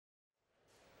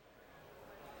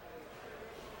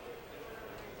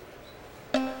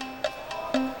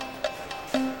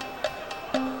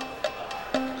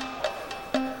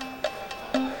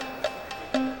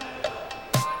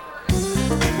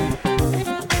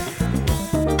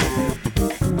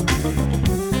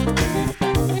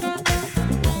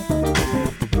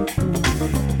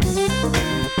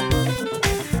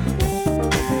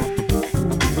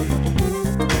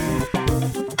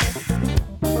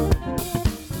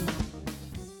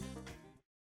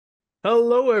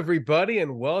Hello, everybody,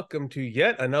 and welcome to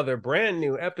yet another brand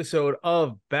new episode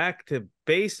of Back to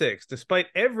Basics. Despite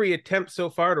every attempt so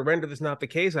far to render this not the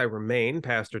case, I remain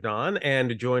Pastor Don,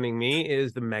 and joining me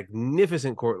is the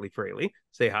magnificent Courtly Fraley.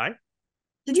 Say hi.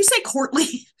 Did you say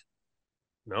courtly?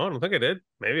 No, I don't think I did.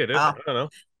 Maybe I did. I Oh,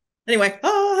 don't anyway.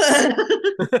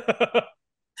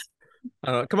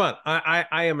 know. Come on.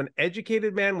 I am an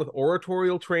educated man with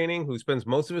oratorial training who spends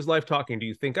most of his life talking. Do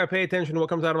you think I pay attention to what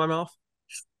comes out of my mouth?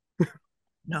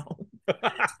 No.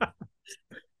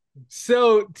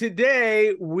 So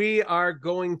today we are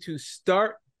going to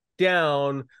start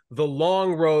down the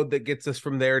long road that gets us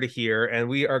from there to here, and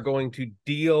we are going to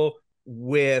deal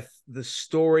with the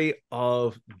story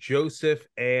of Joseph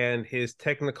and his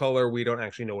Technicolor. We don't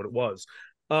actually know what it was.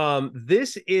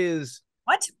 This is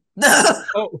What?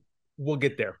 oh, we'll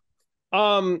get there.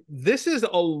 This is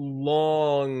a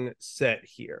long set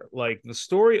here. Like the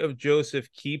story of Joseph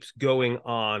keeps going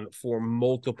on for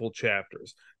multiple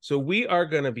chapters. So we are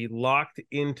going to be locked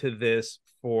into this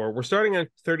for we're starting at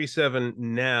 37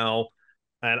 now,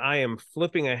 and I am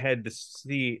flipping ahead to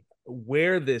see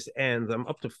where this ends. I'm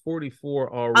up to 44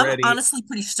 I'm already. honestly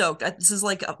pretty stoked. This is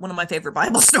like one of my favorite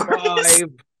Bible stories.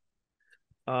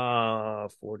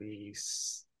 Five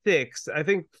 46. I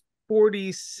think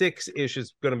 46-ish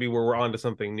is going to be where we're on to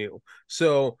something new.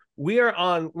 So we're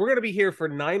going to be here for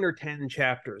 9 or 10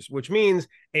 chapters, which means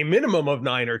a minimum of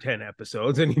 9 or 10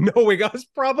 episodes, and knowing us,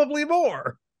 probably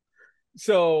more.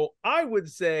 So I would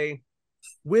say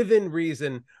within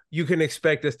reason, you can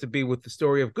expect us to be with the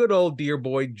story of good old dear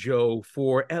boy Joe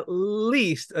for at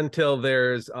least until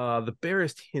there's the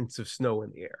barest hints of snow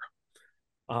in the air.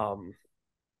 Um,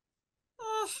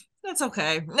 That's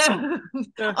okay. Yeah,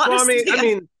 well, I Honestly, mean, I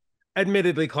mean,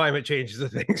 admittedly, climate change is a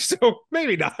thing, so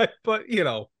maybe not, but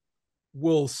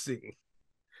we'll see.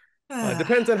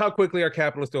 Depends on how quickly our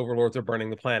capitalist overlords are burning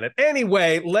the planet.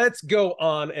 Anyway, let's go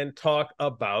on and talk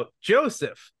about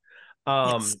Joseph.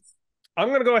 yes. Um, I'm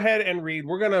going to go ahead and read.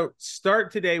 We're going to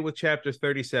start today with chapter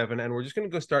 37, and we're just going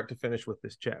to go start to finish with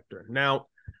this chapter. Now,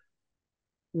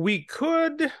 we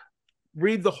could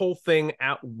read the whole thing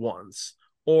at once,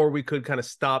 or we could kind of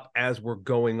stop as we're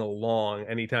going along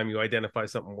anytime you identify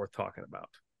something worth talking about.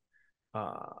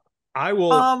 Uh, I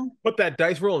will Um, put that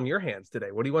dice roll in your hands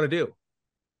today. What do you want to do?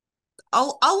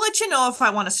 I'll let you know if I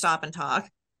want to stop and talk.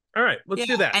 All right, let's Yeah,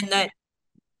 do that.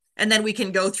 and then we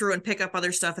can go through and pick up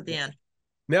other stuff at the end.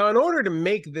 Now, in order to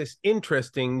make this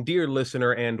interesting, dear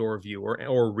listener and or viewer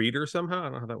or reader somehow, I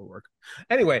don't know how that would work.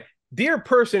 Anyway, dear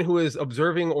person who is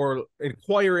observing or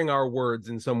inquiring our words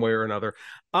in some way or another,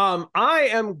 I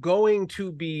am going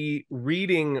to be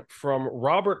reading from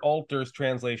Robert Alter's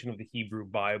translation of the Hebrew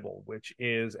Bible, which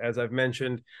is, as I've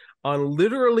mentioned, on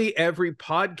literally every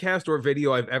podcast or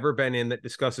video I've ever been in that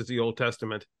discusses the Old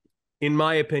Testament. In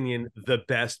my opinion, the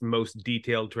best, most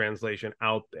detailed translation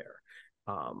out there.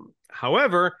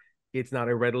 However, it's not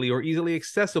a readily or easily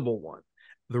accessible one.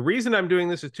 The reason I'm doing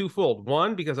this is twofold.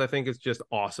 One, because I think it's just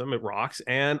awesome, it rocks,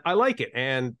 and I like it.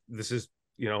 And this is,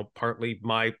 partly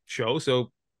my show,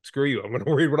 so screw you. I'm going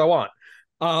to read what I want.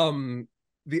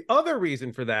 The other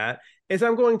reason for that is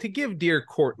I'm going to give dear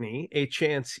Courtney a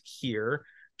chance here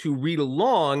to read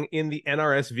along in the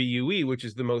NRSVUE, which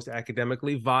is the most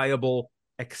academically viable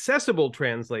accessible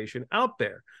translation out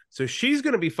there. So she's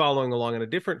going to be following along in a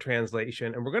different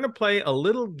translation, and we're going to play a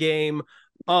little game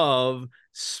of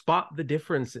spot the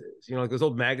differences. Like those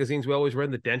old magazines we always read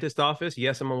in the dentist office.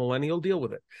 Yes, I'm a millennial, deal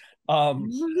with it.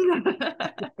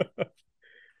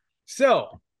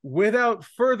 So without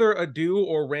further ado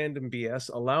or random BS,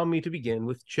 allow me to begin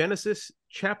with Genesis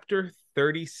chapter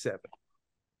 37.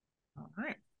 All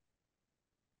right.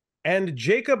 And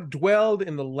Jacob dwelled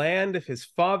in the land of his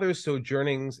father's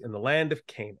sojournings in the land of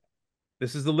Canaan.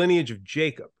 This is the lineage of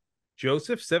Jacob.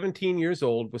 Joseph, 17 years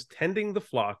old, was tending the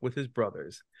flock with his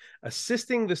brothers,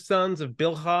 assisting the sons of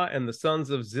Bilhah and the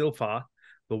sons of Zilpah,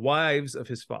 the wives of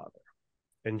his father.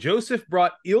 And Joseph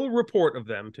brought ill report of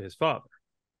them to his father.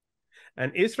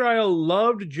 And Israel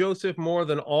loved Joseph more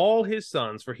than all his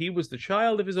sons, for he was the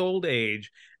child of his old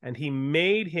age, and he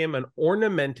made him an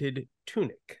ornamented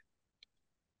tunic.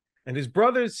 And his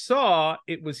brothers saw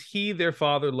it was he their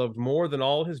father loved more than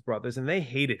all his brothers, and they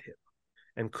hated him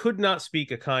and could not speak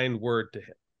a kind word to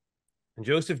him. And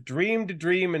Joseph dreamed a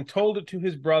dream and told it to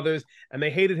his brothers, and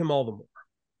they hated him all the more.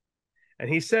 And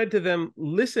he said to them,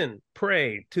 listen,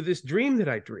 pray, to this dream that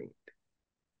I dreamed.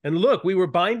 And look, we were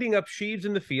binding up sheaves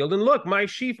in the field, and look, my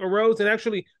sheaf arose and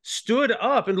actually stood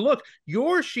up, and look,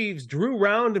 your sheaves drew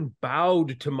round and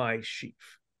bowed to my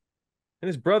sheaf. And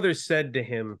his brothers said to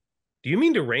him, do you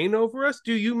mean to reign over us?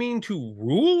 Do you mean to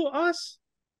rule us?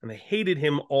 And they hated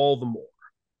him all the more.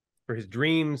 for his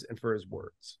dreams and for his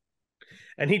words.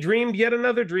 And he dreamed yet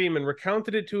another dream and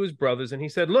recounted it to his brothers. And he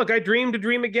said, look, I dreamed a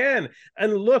dream again.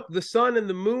 And look, the sun and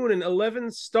the moon and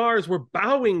 11 stars were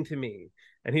bowing to me.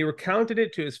 And he recounted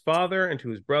it to his father and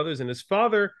to his brothers. And his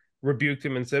father rebuked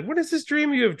him and said, what is this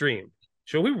dream you have dreamed?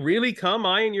 Shall we really come,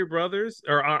 I and your brothers,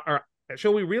 or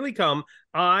shall we really come,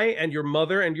 I and your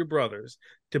mother and your brothers,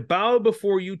 to bow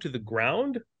before you to the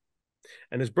ground?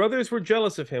 And his brothers were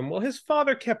jealous of him. Well, his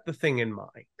father kept the thing in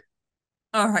mind.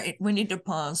 All right, we need to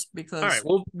pause because. All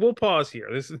right, we'll pause here.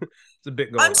 This is it's a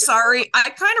bit going. I'm sorry, I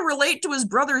kind of relate to his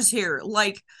brothers here.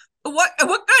 Like, what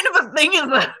kind of a thing is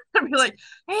that? I'd be like,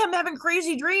 hey, I'm having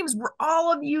crazy dreams where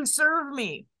all of you serve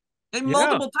me, and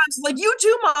multiple times. Like, you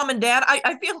too, mom and dad.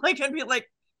 I feel like I'd be like,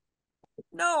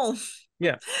 no.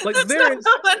 Yeah, like that's not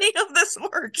how any of this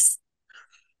works.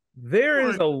 There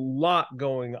is a lot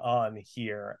going on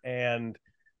here, and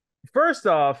first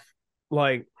off,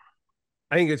 like,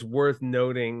 I think it's worth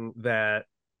noting that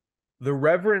the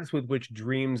reverence with which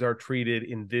dreams are treated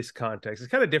in this context is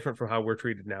kind of different from how we're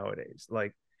treated nowadays.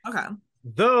 Like, okay,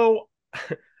 though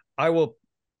I will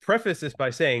preface this by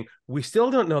saying we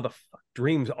still don't know the fuck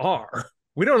dreams are.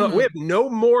 We don't know. We have no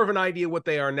more of an idea what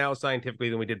they are now scientifically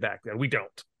than we did back then. We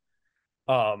don't.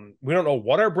 We don't know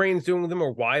what our brain's doing with them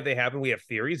or why they happen. We have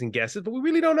theories and guesses, but we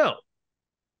really don't know.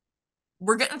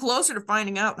 We're getting closer to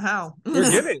finding out how.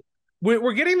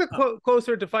 We're getting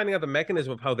closer to finding out the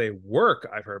mechanism of how they work,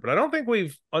 I've heard, but I don't think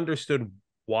we've understood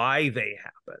why they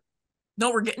happen.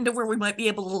 No, we're getting to where we might be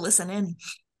able to listen in.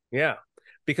 Yeah,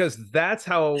 because that's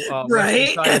how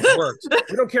right? science works.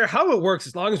 We don't care how it works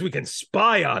as long as we can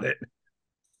spy on it.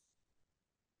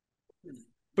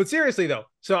 But seriously, though,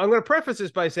 so I'm going to preface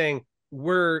this by saying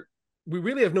we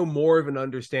really have no more of an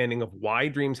understanding of why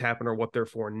dreams happen or what they're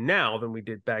for now than we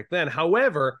did back then.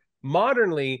 However,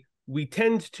 modernly, we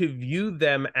tend to view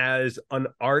them as an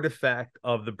artifact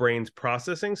of the brain's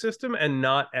processing system and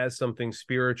not as something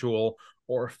spiritual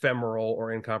or ephemeral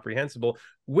or incomprehensible,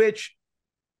 which,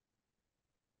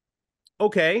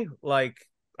 okay, like,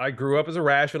 I grew up as a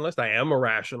rationalist. I am a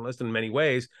rationalist in many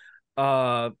ways.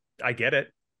 I get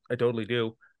it. I totally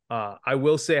do. I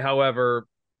will say, however,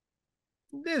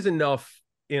 there's enough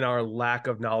in our lack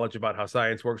of knowledge about how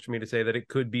science works for me to say that it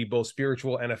could be both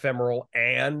spiritual and ephemeral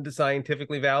and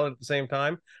scientifically valid at the same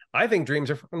time. I think dreams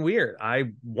are fucking weird.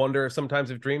 I wonder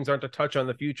sometimes if dreams aren't a touch on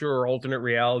the future or alternate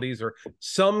realities or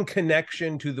some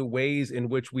connection to the ways in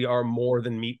which we are more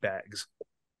than meat bags.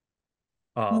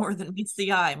 More than meets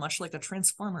the eye, much like a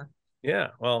transformer. Yeah,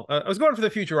 well, I was going for the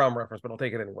Futurama reference, but I'll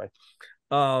take it anyway.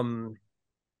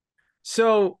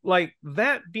 So, like,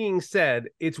 that being said,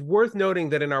 it's worth noting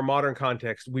that in our modern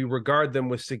context, we regard them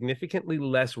with significantly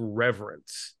less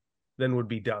reverence than would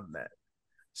be done then.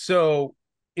 So,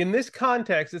 in this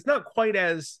context, it's not quite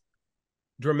as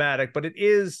dramatic, but it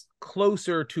is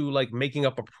closer to, like, making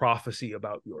up a prophecy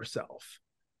about yourself,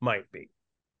 might be.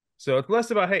 So it's less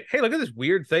about, hey, look at this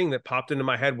weird thing that popped into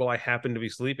my head while I happened to be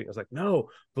sleeping. It's like, no,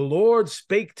 the Lord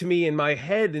spake to me in my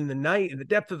head in the night, in the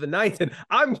depth of the night, and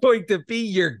I'm going to be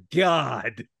your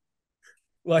God.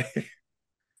 Like,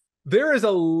 there is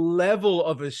a level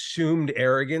of assumed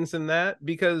arrogance in that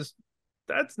because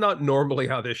that's not normally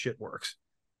how this shit works.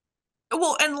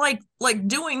 Well, and like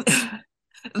doing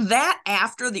that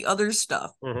after the other stuff,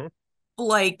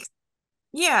 like,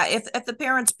 yeah, if the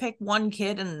parents pick one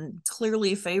kid and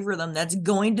clearly favor them, that's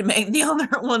going to make the other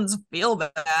ones feel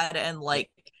bad and, like,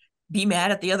 be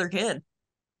mad at the other kid.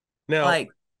 Now, like,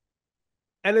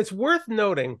 and it's worth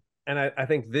noting, and I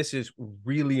think this is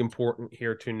really important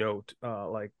here to note,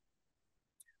 like,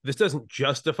 this doesn't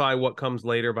justify what comes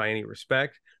later by any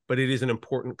respect, but it is an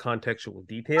important contextual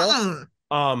detail.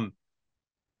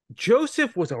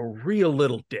 Joseph was a real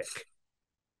little dick.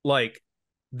 Like,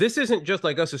 this isn't just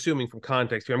like us assuming from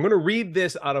context here. I'm going to read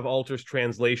this out of Alter's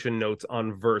translation notes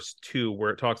on verse 2,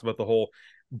 where it talks about the whole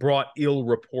brought ill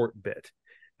report bit,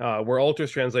 where Alter's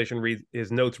translation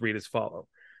his notes read as follow.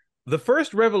 The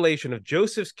first revelation of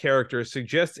Joseph's character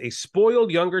suggests a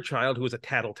spoiled younger child who is a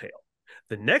tattletale.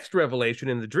 The next revelation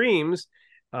in the dreams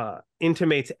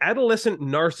intimates adolescent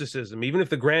narcissism, even if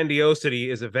the grandiosity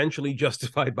is eventually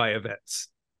justified by events.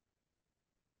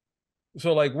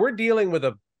 So, like, we're dealing with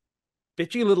a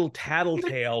bitchy little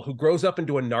tattletale who grows up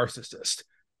into a narcissist.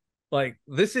 Like,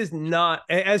 this is not,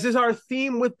 as is our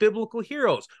theme with biblical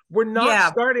heroes. We're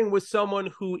not starting with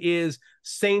someone who is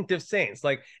saint of saints.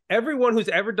 Like, everyone who's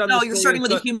ever done this. No, you're starting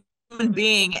with a human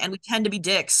being, and we tend to be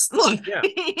dicks. Yeah.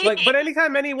 Like, but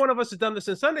anytime any one of us has done this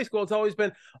in Sunday school, it's always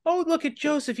been, oh, look at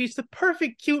Joseph. He's the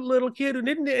perfect, cute little kid who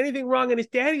didn't do anything wrong, and his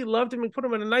daddy loved him and put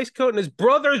him in a nice coat, and his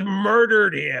brothers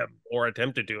murdered him, or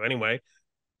attempted to anyway.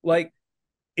 Like,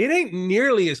 it ain't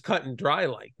nearly as cut and dry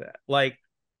like that. Like,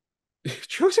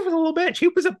 Joseph was a little bitch. He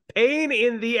was a pain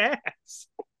in the ass.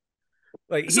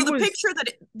 Like, so the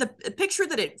picture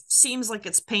that it seems like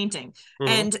it's painting,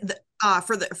 and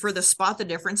for the spot the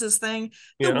differences thing,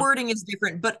 the wording is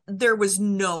different, but there was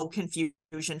no confusion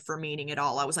for meaning at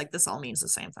all. I was like, this all means the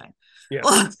same thing.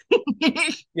 Yeah.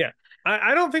 Yeah.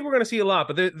 I don't think we're going to see a lot,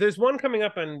 but there's one coming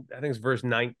up in, I think it's verse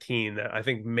 19, that I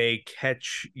think may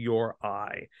catch your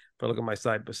eye. If I look at my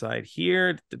side by side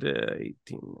here, 18.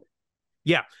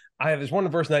 Yeah, there's one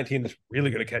in verse 19 that's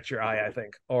really going to catch your eye, I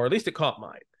think, or at least it caught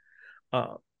mine.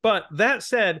 But that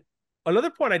said, another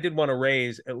point I did want to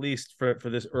raise, at least for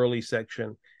this early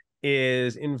section,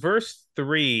 is in verse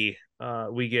 3,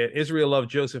 we get Israel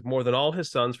loved Joseph more than all his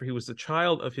sons, for he was the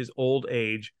child of his old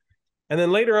age. And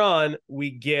then later on,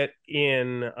 we get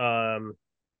in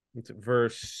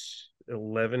verse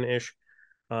 11-ish.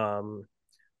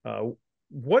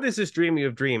 What is this dream you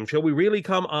have dreamed? Shall we really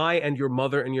come, I and your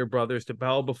mother and your brothers, to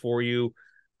bow before you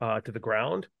to the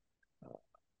ground?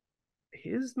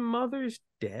 His mother's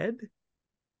dead?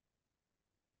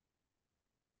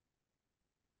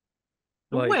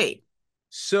 Like, wait.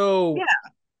 So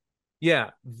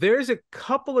yeah, there's a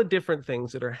couple of different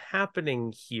things that are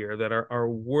happening here that are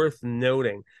worth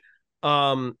noting.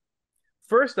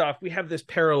 First off, we have this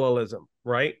parallelism,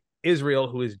 right? Israel,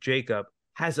 who is Jacob,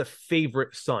 has a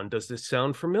favorite son. Does this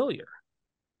sound familiar?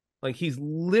 Like, he's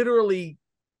literally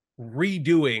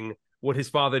redoing what his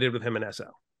father did with him in Esau.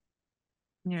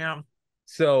 Yeah.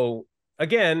 So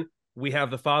again, we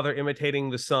have the father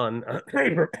imitating the son,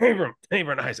 Abram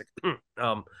and Isaac.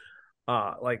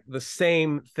 Like the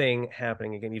same thing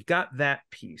happening again. You've got that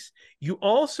piece. You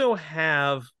also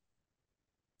have,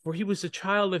 for he was a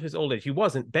child of his old age. He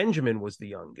wasn't. Benjamin was the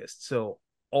youngest. So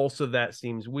also that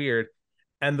seems weird.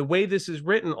 And the way this is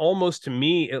written, almost to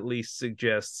me at least,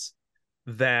 suggests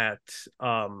that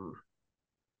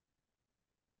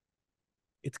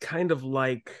it's kind of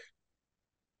like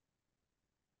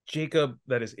Jacob,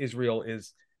 that is Israel,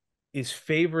 is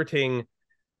favoriting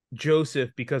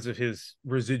Joseph because of his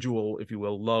residual, if you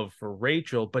will, love for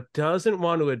Rachel, but doesn't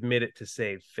want to admit it to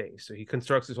save face. So he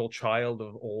constructs this whole child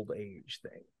of old age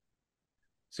thing.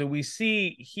 So we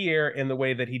see here in the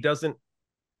way that he doesn't,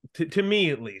 to me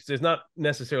at least, there's not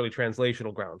necessarily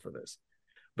translational ground for this,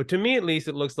 but to me at least,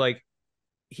 it looks like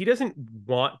he doesn't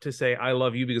want to say, I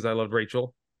love you because I loved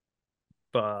Rachel,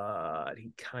 but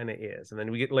he kind of is. And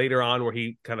then we get later on where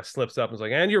he kind of slips up and is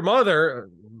like, and your mother,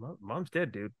 mom's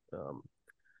dead, dude.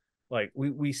 Like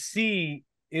we see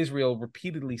Israel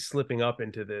repeatedly slipping up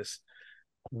into this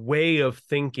way of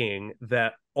thinking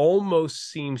that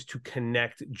almost seems to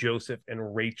connect Joseph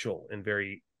and Rachel in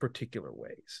very particular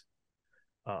ways.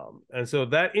 And so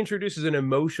that introduces an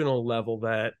emotional level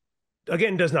that,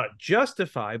 again, does not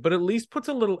justify, but at least puts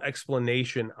a little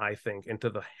explanation, I think, into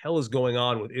the hell is going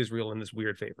on with Israel and this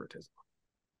weird favoritism.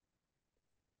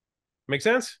 Make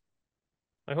sense?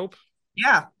 I hope.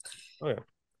 Yeah. Oh, yeah.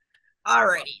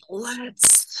 Alrighty,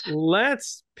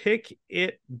 let's pick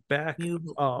it back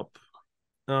up.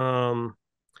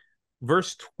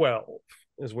 Verse 12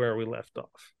 is where we left off.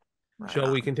 Right.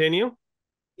 Shall we continue?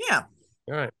 Yeah.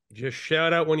 All right. Just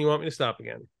shout out when you want me to stop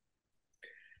again.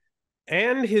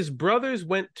 And his brothers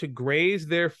went to graze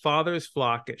their father's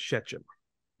flock at Shechem.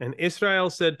 And Israel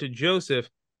said to Joseph,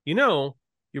 you know,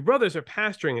 your brothers are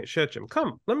pasturing at Shechem.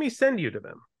 Come, let me send you to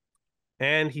them.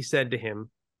 And he said to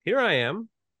him, here I am.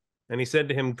 And he said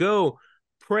to him, go,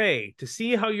 pray to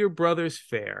see how your brothers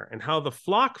fare and how the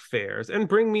flock fares, and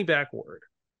bring me back word.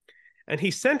 And he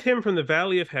sent him from the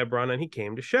valley of Hebron, and he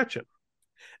came to Shechem.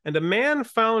 And a man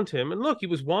found him, and look, he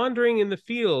was wandering in the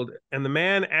field. And the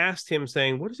man asked him,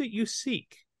 saying, what is it you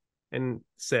seek? And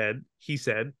he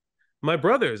said, my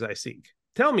brothers I seek.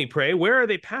 Tell me, pray, where are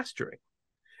they pasturing?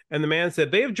 And the man said,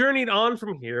 they have journeyed on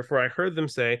from here, for I heard them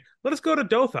say, let us go to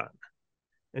Dothan.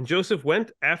 And Joseph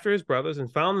went after his brothers and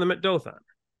found them at Dothan.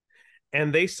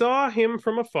 And they saw him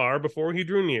from afar before he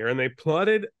drew near, and they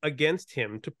plotted against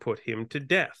him to put him to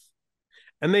death.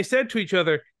 And they said to each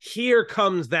other, here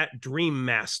comes that dream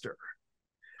master.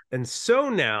 And so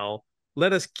now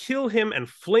let us kill him and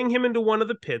fling him into one of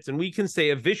the pits, and we can say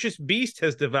a vicious beast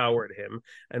has devoured him,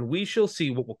 and we shall see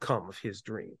what will come of his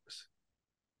dreams.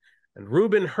 And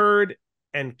Reuben heard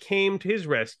and came to his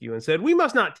rescue and said, we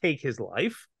must not take his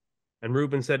life. And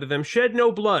Reuben said to them, shed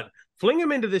no blood, fling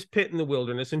him into this pit in the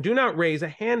wilderness, and do not raise a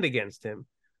hand against him,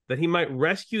 that he might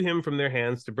rescue him from their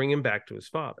hands to bring him back to his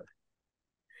father.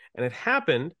 And it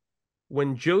happened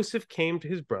when Joseph came to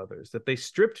his brothers that they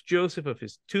stripped Joseph of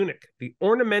his tunic, the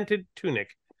ornamented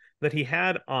tunic that he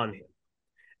had on him,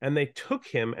 And they took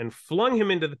him and flung him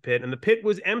into the pit, and the pit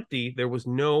was empty. There was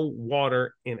no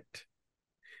water in it.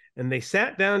 And they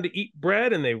sat down to eat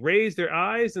bread, and they raised their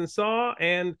eyes and saw,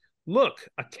 and look,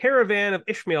 a caravan of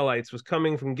Ishmaelites was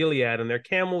coming from Gilead, and their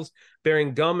camels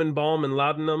bearing gum and balm and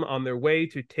laudanum on their way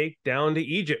to take down to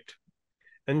Egypt.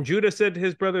 And Judah said to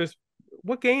his brothers,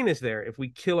 what gain is there if we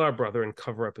kill our brother and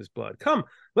cover up his blood? Come,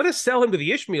 let us sell him to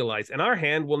the Ishmaelites, and our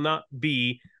hand will not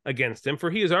be against him,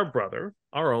 for he is our brother,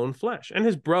 our own flesh. And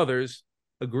his brothers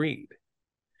agreed.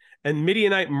 And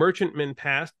Midianite merchantmen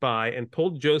passed by and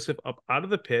pulled Joseph up out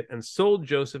of the pit and sold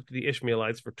Joseph to the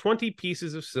Ishmaelites for 20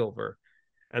 pieces of silver.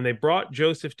 And they brought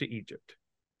Joseph to Egypt.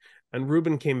 And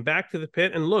Reuben came back to the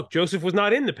pit, and look, Joseph was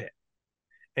not in the pit.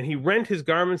 And he rent his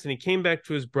garments, and he came back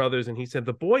to his brothers, and he said,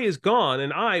 the boy is gone,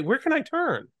 and where can I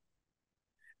turn?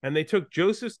 And they took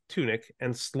Joseph's tunic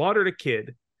and slaughtered a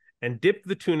kid and dipped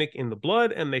the tunic in the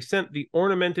blood, and they sent the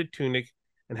ornamented tunic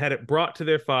and had it brought to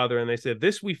their father, and they said,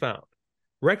 this we found.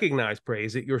 Recognize, pray,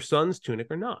 is it your son's tunic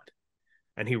or not?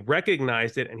 And he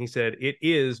recognized it, and he said, it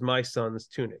is my son's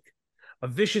tunic. A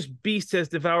vicious beast has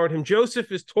devoured him.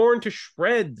 Joseph is torn to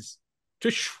shreds.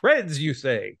 To shreds, you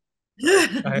say.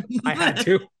 I had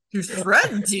to. To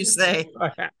shreds, you say.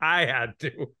 I had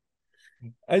to.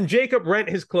 And Jacob rent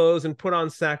his clothes and put on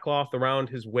sackcloth around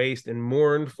his waist and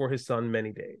mourned for his son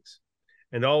many days.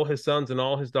 And all his sons and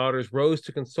all his daughters rose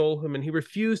to console him, and he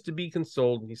refused to be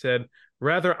consoled. And he said,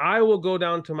 rather, I will go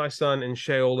down to my son in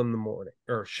Sheol in the morning,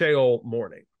 or Sheol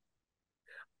morning.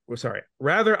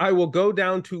 Rather, I will go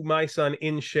down to my son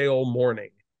in Sheol morning.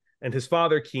 And his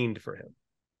father keened for him.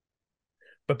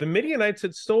 But the Midianites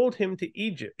had sold him to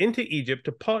into Egypt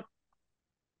to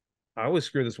I always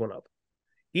screw this one up.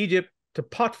 Egypt to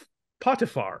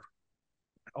Potiphar.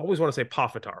 I always want to say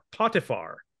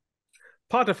Potiphar.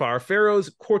 Potiphar, Pharaoh's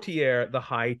courtier, the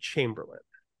high chamberlain.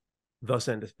 Thus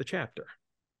endeth the chapter.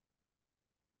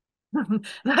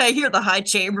 I hear the high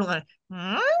chamberlain.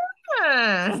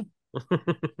 Things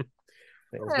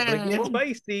gonna get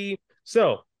spicy.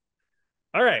 So,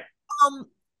 all right.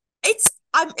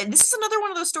 This is another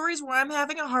one of those stories where I'm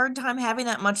having a hard time having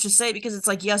that much to say, because it's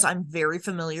like, yes, I'm very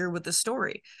familiar with the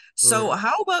story. So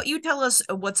how about you tell us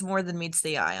what's more than meets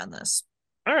the eye on this?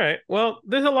 All right. Well,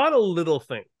 there's a lot of little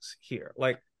things here.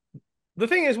 Like, the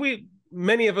thing is,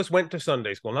 many of us went to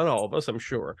Sunday school, not all of us, I'm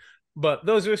sure, but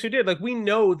those of us who did, like, we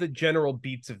know the general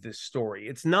beats of this story.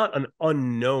 It's not an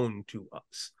unknown to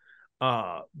us.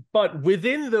 But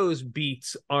within those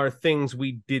beats are things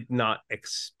we did not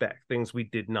expect, things we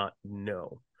did not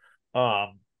know.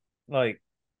 Like,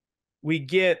 we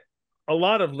get a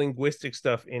lot of linguistic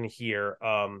stuff in here.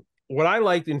 What I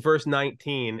liked in verse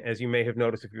 19, as you may have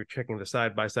noticed if you're checking the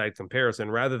side-by-side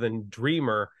comparison, rather than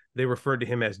dreamer, they referred to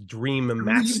him as dream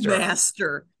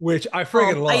master. Which I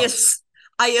friggin' love.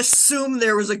 I assume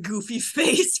there was a goofy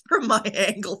face from my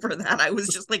angle for that. I was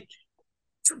just like,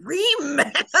 Dream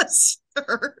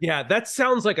Master. Yeah, that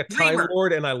sounds like a Time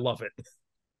Lord, and I love it.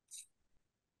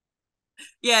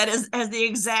 Yeah, it has the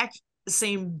exact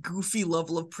same goofy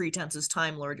level of pretense as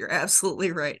Time Lord. You're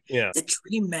absolutely right. Yeah. The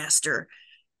Dream Master.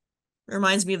 It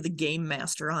reminds me of the Game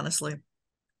Master, honestly.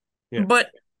 Yeah. But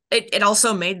it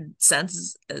also made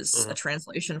sense as a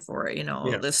translation for it,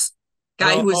 this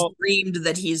guy who has dreamed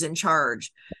that he's in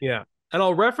charge. Yeah. And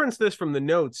I'll reference this from the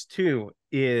notes too,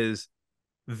 is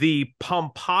the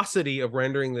pomposity of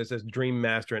rendering this as Dream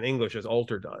Master in English, as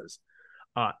Alter does,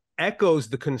 echoes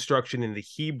the construction in the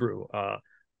Hebrew,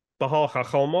 Bahal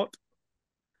Chacholmot,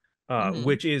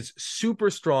 which is super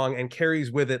strong and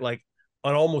carries with it like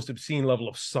an almost obscene level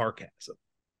of sarcasm.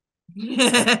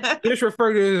 Just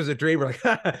referring to it as a dreamer,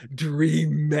 like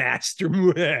Dream Master.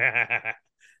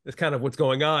 That's kind of what's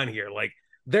going on here. Like,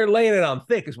 they're laying it on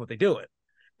thick is what they're doing.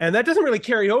 And that doesn't really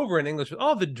carry over in English with,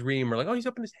 the dreamer. Like, he's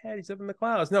up in his head. He's up in the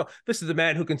clouds. No, this is the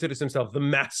man who considers himself the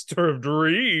master of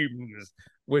dreams,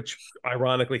 which,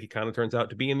 ironically, he kind of turns out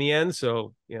to be in the end.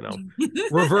 So,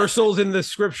 reversals in the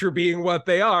scripture being what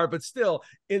they are. But still,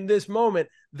 in this moment,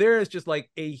 there is just like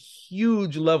a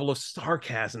huge level of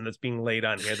sarcasm that's being laid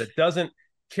on here that doesn't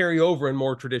carry over in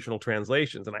more traditional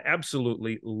translations. And I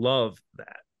absolutely love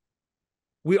that.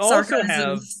 We also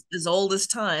have as old as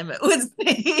time, it would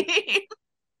be.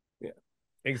 Yeah,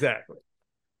 exactly.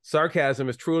 Sarcasm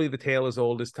is truly the tale as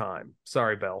old as time.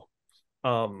 Sorry, Belle.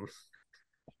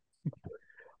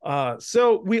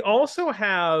 So we also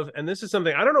have, and this is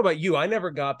something, I don't know about you, I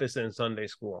never got this in Sunday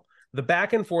school, the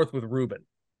back and forth with Reuben.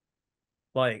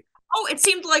 Like, it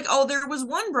seemed like, there was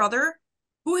one brother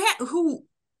who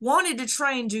wanted to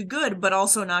try and do good, but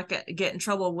also not get in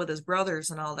trouble with his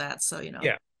brothers and all that. So,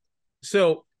 Yeah.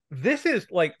 So this is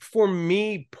like, for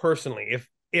me personally,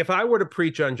 if I were to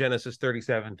preach on Genesis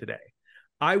 37 today,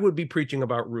 I would be preaching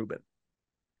about Reuben.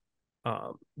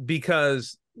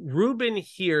 Because Reuben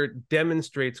here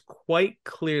demonstrates quite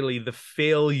clearly the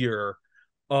failure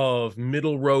of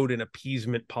middle road and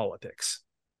appeasement politics.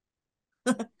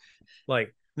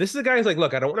 Like, this is a guy who's like,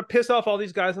 look, I don't want to piss off all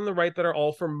these guys on the right that are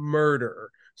all for murder.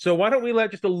 So why don't we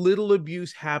let just a little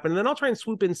abuse happen? And then I'll try and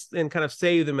swoop in and kind of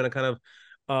save them in a kind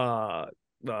of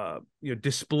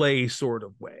display sort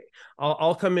of way.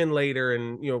 I'll come in later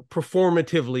and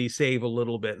performatively save a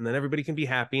little bit, and then everybody can be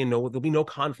happy and know there'll be no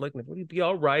conflict and everybody be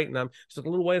all right. And I'm just a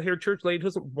little white-haired church lady who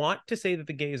doesn't want to say that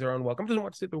the gays are unwelcome, doesn't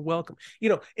want to say they're welcome.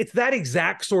 It's that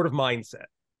exact sort of mindset.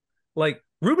 Like,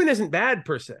 Reuben isn't bad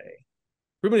per se.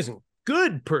 Reuben isn't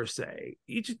good per se.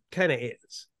 He just kind of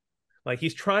is. Like,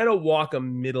 he's trying to walk a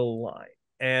middle line.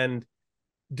 And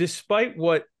despite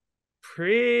what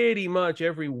pretty much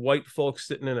every white folk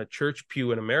sitting in a church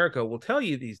pew in America will tell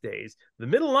you these days, the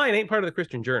middle line ain't part of the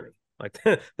Christian journey. Like,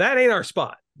 that ain't our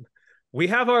spot. We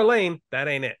have our lane. That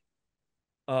ain't it.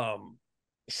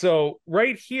 So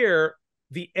right here,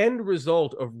 the end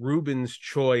result of Reuben's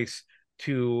choice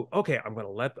to, okay, I'm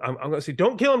going to say,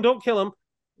 don't kill him.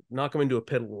 Knock him into a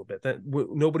pit a little bit.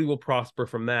 Nobody will prosper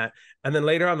from that. And then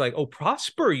later I'm like, oh,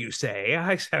 prosper, you say?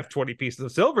 I have 20 pieces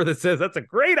of silver that says that's a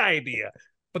great idea.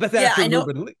 But that's after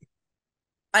Reuben.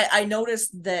 I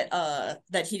noticed that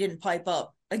that he didn't pipe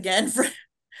up again for.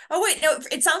 Oh wait, no,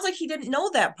 it sounds like he didn't know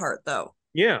that part though.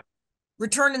 Yeah.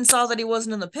 Returned and saw that he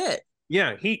wasn't in the pit.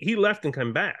 Yeah, he left and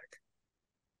come back.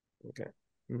 Okay.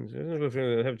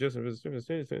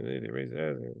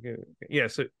 Yeah,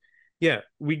 so yeah,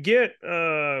 we get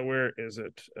where is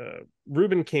it?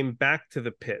 Reuben came back to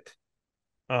the pit.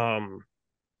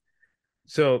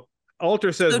 So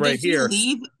Alter says here.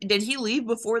 Did he leave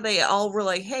before they all were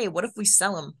like, hey, what if we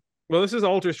sell him? Well, this is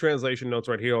Alter's translation notes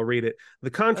right here. I'll read it. The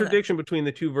contradiction between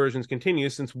the two versions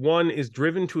continues, since one is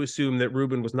driven to assume that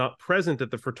Reuben was not present at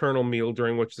the fraternal meal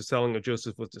during which the selling of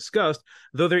Joseph was discussed,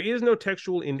 though there is no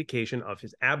textual indication of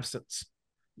his absence.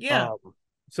 Yeah.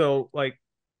 So, like,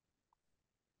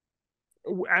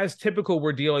 as typical,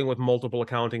 we're dealing with multiple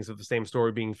accountings of the same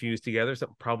story being fused together.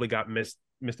 Something probably got missed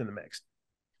in the mix.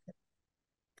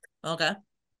 Okay.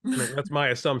 That's my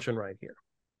assumption right here.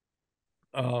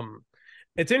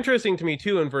 It's interesting to me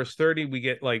too, in verse 30 we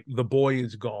get like the boy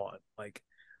is gone. Like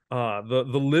the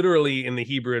literally in the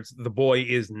Hebrew it's the boy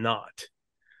is not,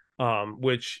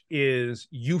 which is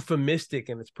euphemistic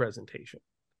in its presentation,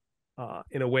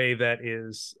 in a way that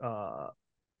is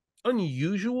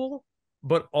unusual,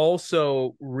 but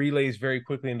also relays very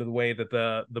quickly into the way that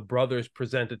the brothers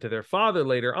present it to their father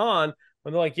later on,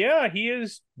 when they're like, yeah, he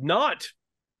is not.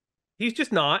 He's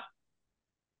just not.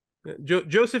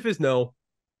 Joseph is no.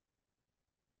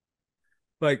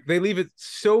 Like, they leave it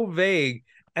so vague.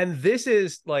 And this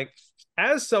is like,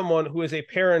 as someone who is a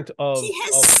parent of... He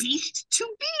has ceased to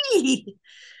be.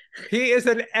 He is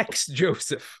an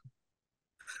ex-Joseph.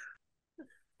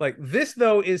 Like, this,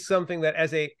 though, is something that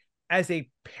as a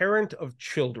parent of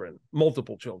children,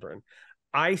 multiple children,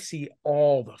 I see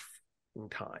all the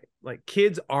time. Like,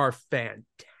 kids are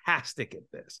fantastic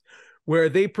at this, where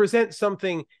they present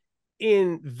something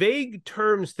in vague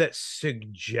terms that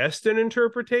suggest an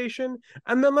interpretation,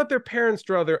 and then let their parents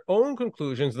draw their own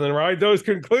conclusions and then ride those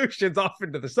conclusions off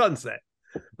into the sunset.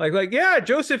 Like, yeah,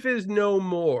 Joseph is no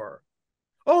more.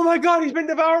 Oh my God, he's been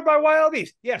devoured by wild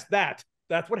beasts. Yes, that's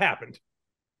what happened.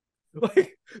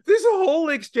 Like, this whole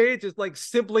exchange is like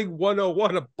sibling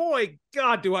 101. Boy,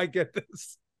 God, do I get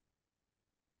this.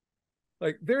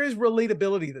 Like, there is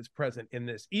relatability that's present in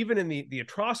this, even in the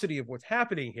atrocity of what's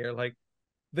happening here. Like,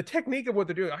 the technique of what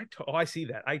they're doing, I see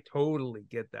that. I totally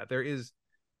get that. There is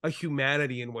a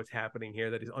humanity in what's happening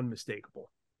here that is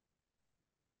unmistakable.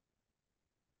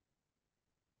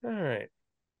 All right.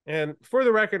 And for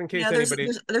the record, in case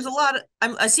there's a lot of,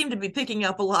 I seem to be picking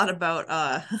up a lot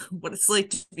about what it's like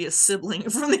to be a sibling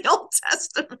from the Old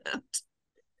Testament.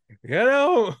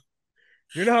 You're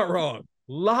not wrong.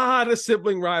 A lot of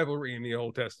sibling rivalry in the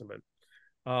Old Testament.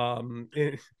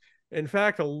 In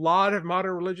fact, a lot of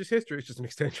modern religious history is just an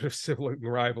extension of sibling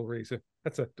rivalry. So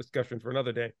that's a discussion for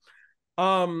another day.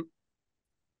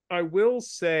 I will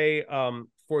say,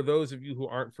 for those of you who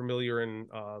aren't familiar in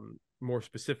more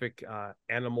specific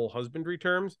animal husbandry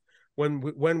terms,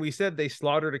 when we said they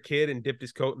slaughtered a kid and dipped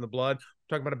his coat in the blood,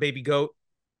 we're talking about a baby goat.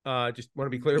 Just want to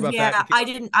be clear about that.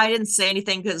 Yeah, I didn't say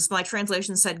anything because my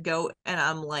translation said goat, and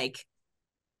I'm like,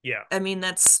 yeah. I mean,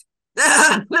 that's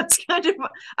kind of,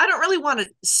 I don't really want to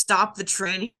stop the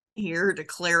train here to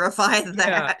clarify that.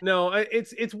 Yeah, no,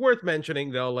 it's worth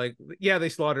mentioning though. Like, yeah, they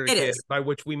slaughtered a kid, by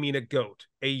which we mean a goat,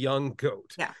 a young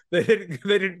goat. Yeah, they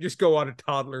didn't just go on a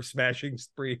toddler smashing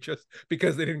spree just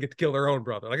because they didn't get to kill their own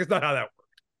brother. Like, it's not how that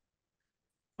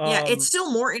worked. Yeah, it's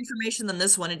still more information than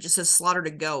this one. It just says slaughtered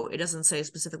a goat. It doesn't say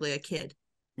specifically a kid.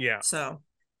 Yeah. So,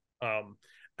 and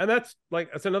that's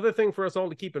another thing for us all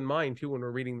to keep in mind too when we're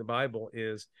reading the Bible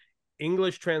is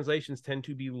English translations tend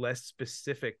to be less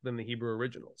specific than the Hebrew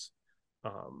originals.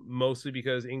 Mostly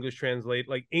because English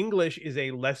is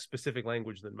a less specific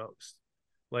language than most.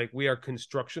 Like, we are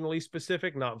constructionally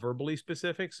specific, not verbally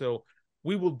specific. So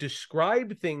we will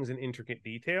describe things in intricate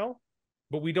detail,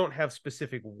 but we don't have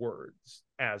specific words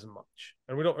as much.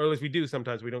 And we don't, or at least we do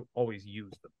sometimes, we don't always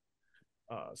use them.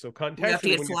 So contextually, we have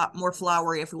to get more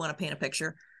flowery if we want to paint a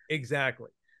picture. Exactly.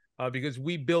 Because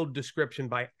we build description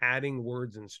by adding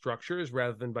words and structures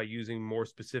rather than by using more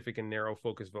specific and narrow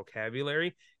focused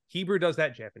vocabulary. Hebrew does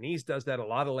that. Japanese does that. A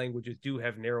lot of languages do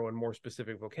have narrow and more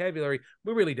specific vocabulary.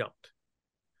 We really don't.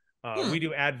 We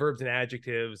do adverbs and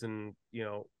adjectives and,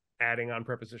 adding on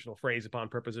prepositional phrase upon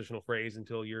prepositional phrase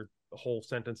until your whole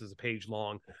sentence is a page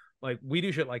long. Like, we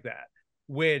do shit like that,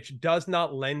 which does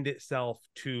not lend itself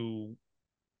to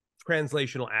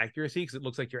translational accuracy because it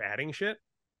looks like you're adding shit.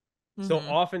 So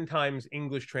oftentimes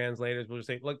English translators will just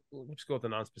say, look, we'll just go with a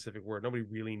non-specific word. Nobody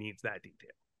really needs that detail.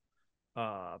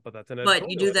 But that's but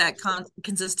you do that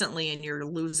consistently and you're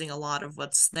losing a lot of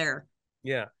what's there.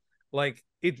 Yeah. Like,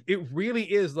 it really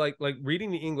is like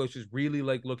reading the English is really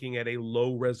like looking at a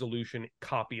low resolution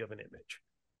copy of an image.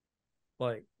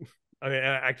 Like, I mean,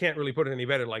 I can't really put it any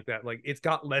better like that. Like, it's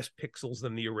got less pixels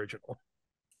than the original.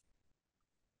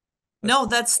 No,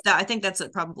 I think that's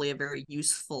probably a very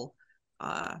useful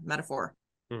metaphor.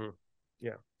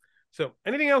 Yeah. So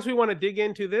anything else we want to dig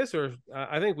into this, or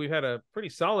I think we've had a pretty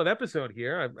solid episode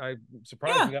here. I'm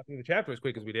surprised we got through the chapter as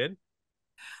quick as we did.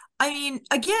 I mean,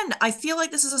 again, I feel like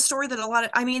this is a story that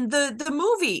the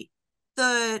movie,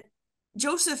 the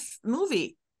Joseph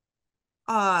movie,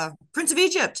 Prince of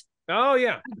Egypt. Oh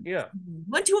yeah.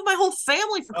 Went to with my whole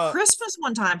family for Christmas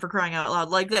one time, for crying out loud.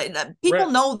 Like that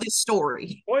people know this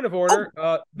story. Point of order.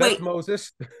 That's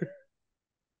Moses.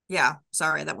 Yeah,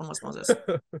 sorry, that one was Moses.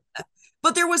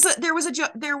 But there was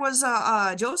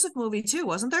a Joseph movie too,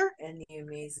 wasn't there? And the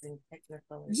Amazing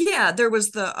Technicolor. Yeah, there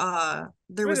was the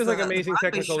like Amazing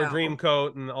Technicolor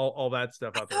Dreamcoat and all that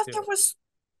stuff out there too.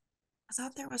 I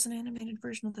thought there was an animated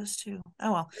version of this too.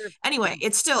 Oh well. Anyway,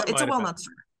 it's a well-known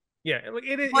story. Yeah,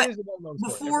 it is a well-known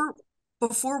story.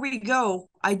 Before we go,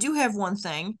 I do have one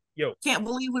thing. Can't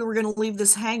believe we were going to leave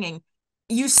this hanging.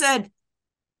 You said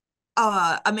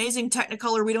Amazing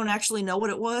Technicolor, we don't actually know what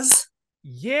it was.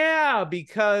 Yeah,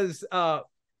 because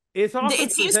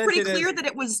it seems pretty clear that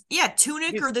it was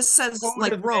tunic, or this says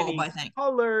like robe, I think.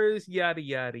 Colors, yada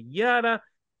yada yada.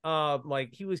 Like,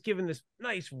 he was given this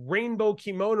nice rainbow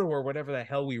kimono or whatever the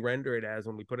hell we render it as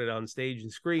when we put it on stage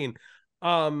and screen.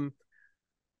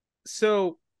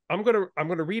 So I'm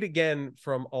gonna read again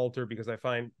from Alter because I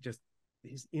find just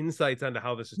his insights onto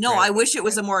how this is. No, I wish it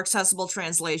was a more accessible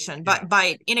translation, but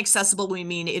by inaccessible we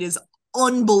mean it is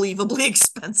unbelievably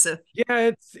expensive.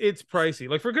 Yeah, it's pricey,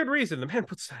 like, for good reason. The man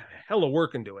puts a hell of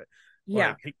work into it.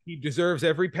 Yeah, like, he deserves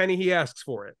every penny he asks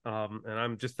for it. And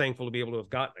I'm just thankful to be able to have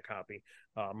gotten a copy.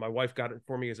 My wife got it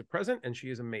for me as a present, and she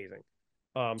is amazing.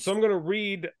 So I'm going to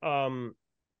read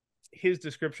his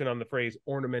description on the phrase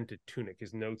ornamented tunic,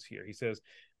 his notes here. He says,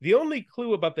 the only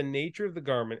clue about the nature of the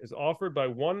garment is offered by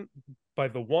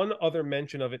the one other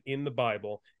mention of it in the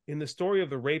Bible, in the story of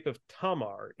the rape of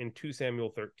Tamar in 2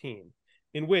 Samuel 13,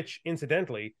 in which,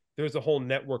 incidentally, there's a whole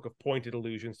network of pointed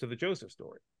allusions to the Joseph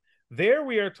story. There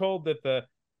we are told that the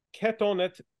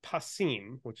ketonet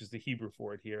pasim, which is the Hebrew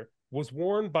for it here, was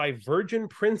worn by virgin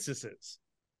princesses.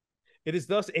 It is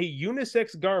thus a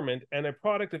unisex garment and a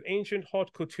product of ancient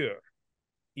haute couture.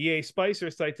 E.A. Spicer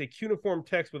cites a cuneiform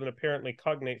text with an apparently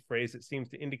cognate phrase that seems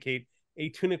to indicate a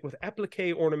tunic with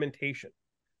applique ornamentation.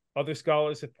 Other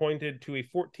scholars have pointed to a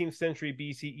 14th century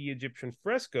BCE Egyptian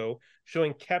fresco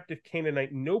showing captive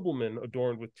Canaanite noblemen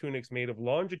adorned with tunics made of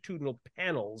longitudinal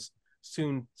panels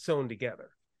sewn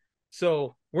together.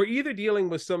 So we're either dealing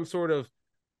with some sort of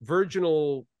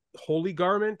virginal holy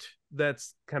garment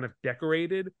that's kind of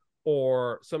decorated,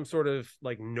 or some sort of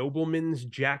like nobleman's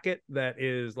jacket that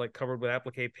is like covered with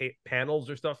applique panels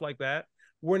or stuff like that.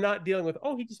 We're not dealing with,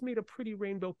 he just made a pretty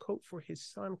rainbow coat for his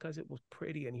son because it was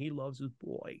pretty and he loves his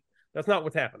boy. That's not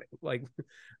what's happening. Like,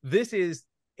 this is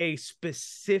a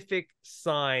specific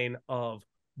sign of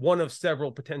one of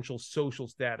several potential social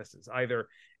statuses, either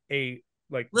a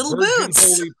like little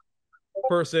boots holy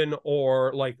person,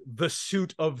 or like the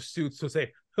suit of suits, to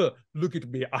say Look at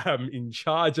me, I'm in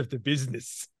charge of the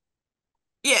business.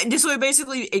 Yeah, just so it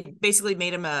basically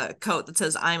made him a coat that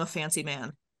says "I'm a fancy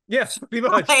man." Yeah, pretty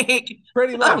much.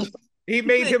 Pretty much. He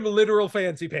made him literal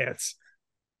fancy pants.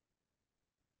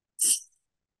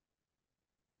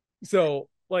 So,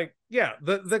 like, yeah,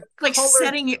 the like color...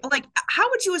 setting you, like, how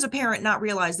would you as a parent not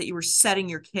realize that you were setting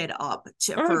your kid up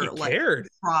for like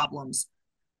problems?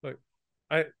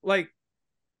 Like,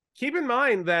 keep in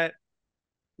mind that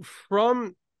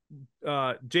from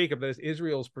Jacob, that is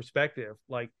Israel's perspective,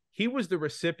 like, he was the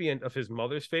recipient of his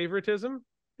mother's favoritism.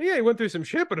 Yeah, he went through some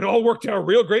shit, but it all worked out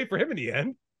real great for him in the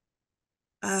end.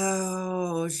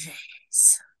 Oh,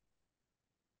 jeez.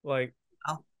 Like,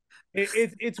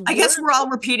 it's I guess we're all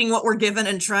repeating what we're given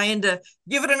and trying to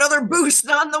give it another boost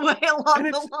on the way along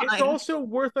the line. It's also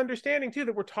worth understanding too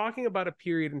that we're talking about a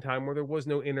period in time where there was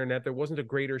no internet, there wasn't a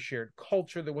greater shared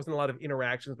culture, there wasn't a lot of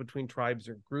interactions between tribes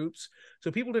or groups,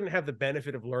 so people didn't have the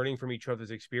benefit of learning from each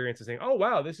other's experiences, saying, oh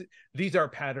wow, these are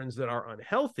patterns that are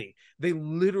unhealthy. They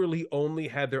literally only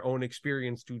had their own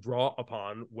experience to draw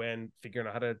upon when figuring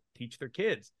out how to teach their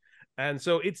kids. And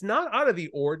so it's not out of the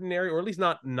ordinary, or at least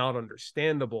not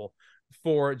understandable,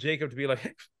 for Jacob to be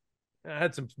like, I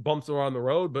had some bumps around the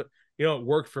road, but, you know, it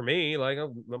worked for me. Like,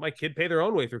 I'll let my kid pay their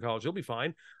own way through college. He'll be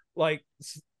fine. Like,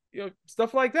 you know,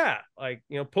 stuff like that. Like,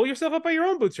 you know, pull yourself up by your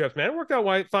own bootstraps, man. It worked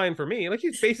out fine for me. Like,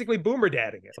 he's basically boomer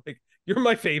dadding it. Like, you're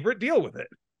my favorite. Deal with it.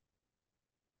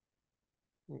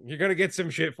 You're going to get some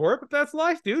shit for it, but that's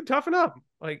life, dude. Toughen up.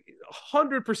 Like,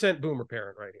 100% boomer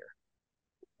parent right here.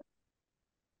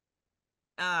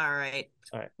 All right.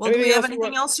 Well, do we have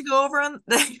anything else to go over on?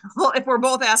 Well, if we're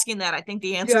both asking that, I think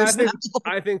the answer is no.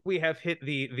 I think we have hit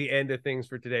the end of things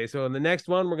for today. So in the next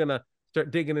one, we're gonna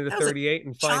start digging into 38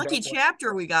 and find chunky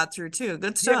chapter we got through too.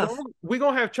 Good stuff. Yeah, we're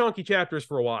gonna have chunky chapters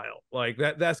for a while. Like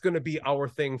that's gonna be our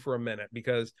thing for a minute,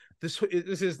 because this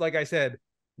is, like I said,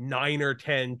 9 or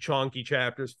 10 chunky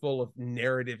chapters full of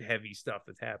narrative heavy stuff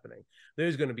that's happening.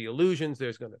 There's going to be allusions,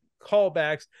 there's going to be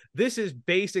callbacks. This is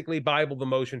basically Bible the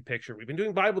Motion Picture. We've been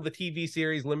doing Bible the TV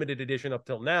series limited edition up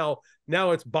till now.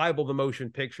 Now it's Bible the Motion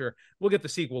Picture. We'll get the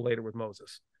sequel later with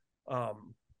Moses.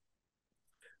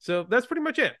 So that's pretty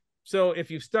much it. So if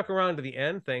you've stuck around to the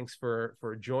end, thanks for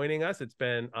joining us. It's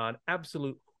been an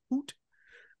absolute hoot.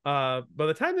 By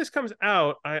the time this comes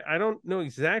out, I don't know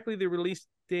exactly the release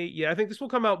date yet. I think this will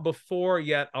come out before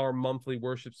yet our monthly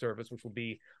worship service, which will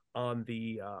be on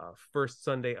the first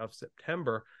Sunday of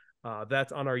September.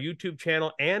 That's on our YouTube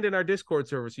channel and in our Discord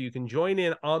server, so you can join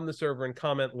in on the server and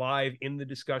comment live in the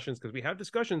discussions, because we have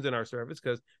discussions in our service,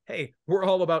 because hey, we're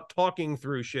all about talking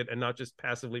through shit and not just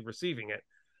passively receiving it.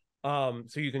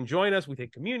 So you can join us. We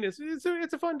take communion.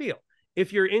 It's a fun deal.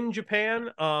 If you're in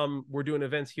Japan, we're doing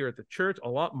events here at the church a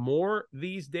lot more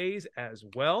these days as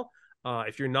well.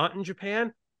 If you're not in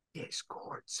Japan,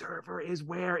 Discord server is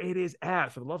where it is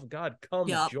at. For the love of God,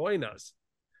 come join us.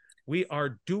 We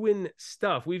are doing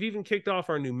stuff. We've even kicked off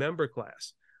our new member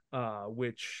class,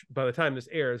 which by the time this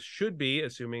airs should be,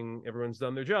 assuming everyone's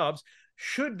done their jobs,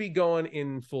 should be going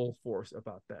in full force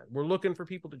about that. We're looking for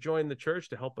people to join the church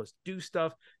to help us do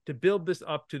stuff, to build this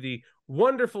up to the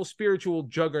wonderful spiritual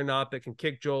juggernaut that can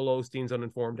kick Joel Osteen's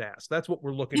uninformed ass. That's what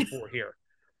we're looking for here.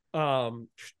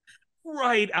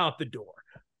 Right out the door.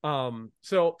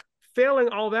 So failing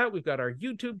all that, we've got our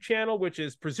YouTube channel, which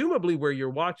is presumably where you're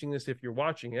watching this if you're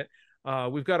watching it.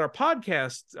 We've got our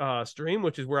podcast stream,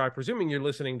 which is where I'm presuming you're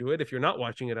listening to it if you're not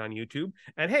watching it on YouTube.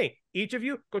 And hey, each of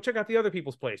you, go check out the other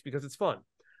people's place, because it's fun.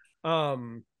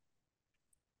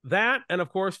 That, and of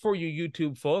course, for you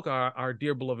YouTube folk, our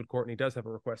dear beloved Courtney does have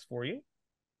a request for you.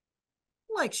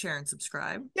 Like, share, and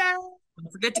subscribe. Yeah.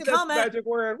 Don't forget to comment. Magic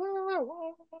word.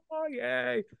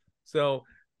 Yay. So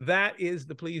that is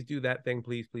the please do that thing.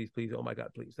 Please, please, please. Oh my God,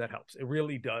 please. That helps. It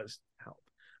really does help.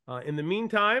 In the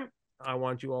meantime, I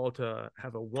want you all to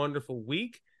have a wonderful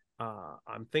week.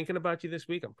 I'm thinking about you this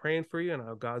week. I'm praying for you, and I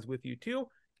know God's with you too.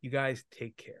 You guys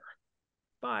take care.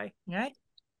 Bye. All right.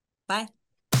 Bye.